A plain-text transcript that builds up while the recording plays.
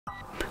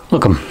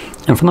Welcome,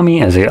 in front of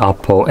me is the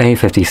OPPO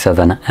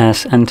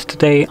A57s, and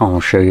today I'll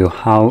show you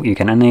how you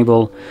can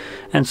enable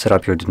and set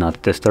up your Do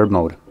Not Disturb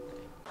mode.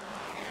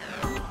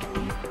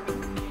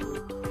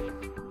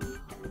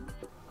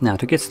 Now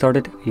to get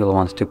started, you'll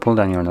want to pull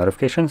down your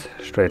notifications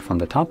straight from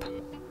the top,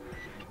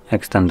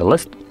 extend the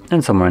list,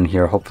 and somewhere in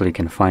here hopefully you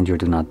can find your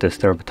Do Not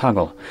Disturb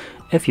toggle.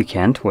 If you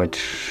can't,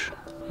 which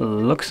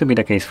looks to be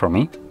the case for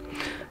me,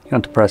 you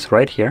want to press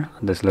right here,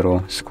 this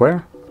little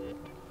square,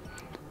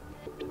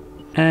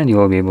 and you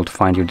will be able to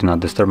find your Do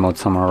Not Disturb mode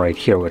somewhere right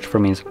here, which for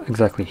me is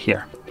exactly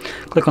here.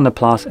 Click on the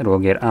plus, it will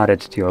get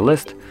added to your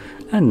list,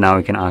 and now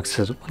you can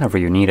access whenever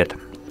you need it.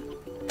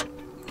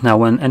 Now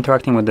when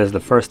interacting with this the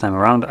first time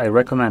around, I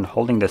recommend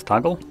holding this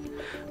toggle.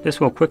 This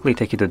will quickly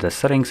take you to the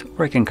settings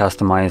where you can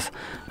customize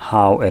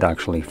how it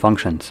actually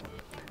functions.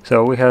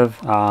 So we have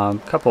a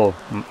couple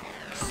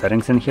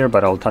settings in here,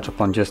 but I'll touch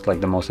upon just like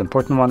the most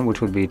important one,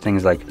 which would be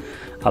things like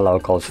allow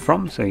calls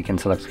from, so you can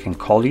select who can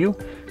call you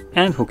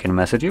and who can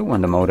message you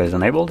when the mode is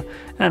enabled,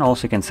 and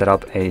also you can set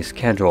up a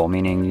schedule,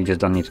 meaning you just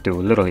don't need to do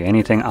literally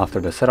anything after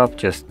the setup,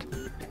 just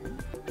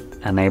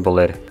enable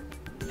it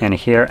in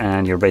here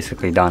and you're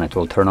basically done. It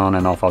will turn on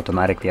and off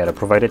automatically at a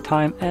provided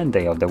time and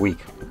day of the week.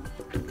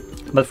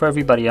 But for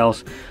everybody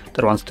else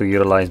that wants to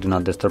utilize Do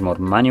Not Disturb mode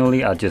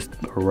manually at just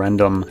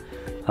random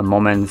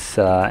moments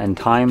in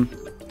time,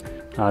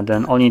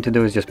 then all you need to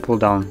do is just pull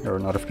down your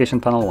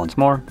notification panel once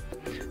more,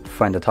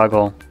 find the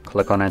toggle,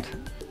 click on it,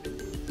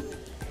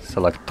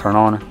 select turn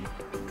on.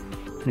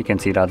 You can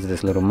see that's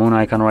this little moon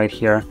icon right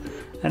here,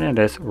 and it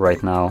is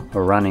right now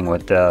running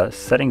with the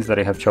settings that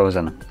I have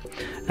chosen.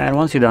 And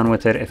once you're done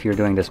with it, if you're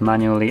doing this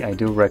manually, I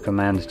do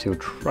recommend to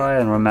try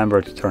and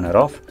remember to turn it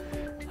off.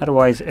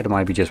 Otherwise it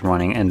might be just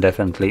running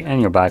indefinitely in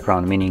your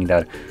background, meaning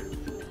that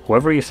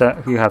whoever you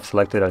have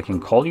selected that can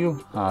call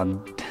you,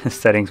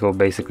 settings will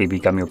basically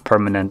become your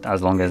permanent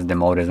as long as the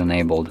mode is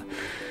enabled.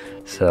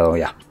 So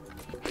yeah.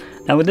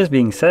 Now with this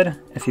being said,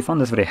 if you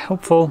found this video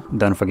helpful,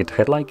 don't forget to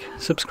hit like,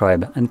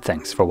 subscribe, and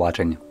thanks for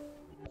watching.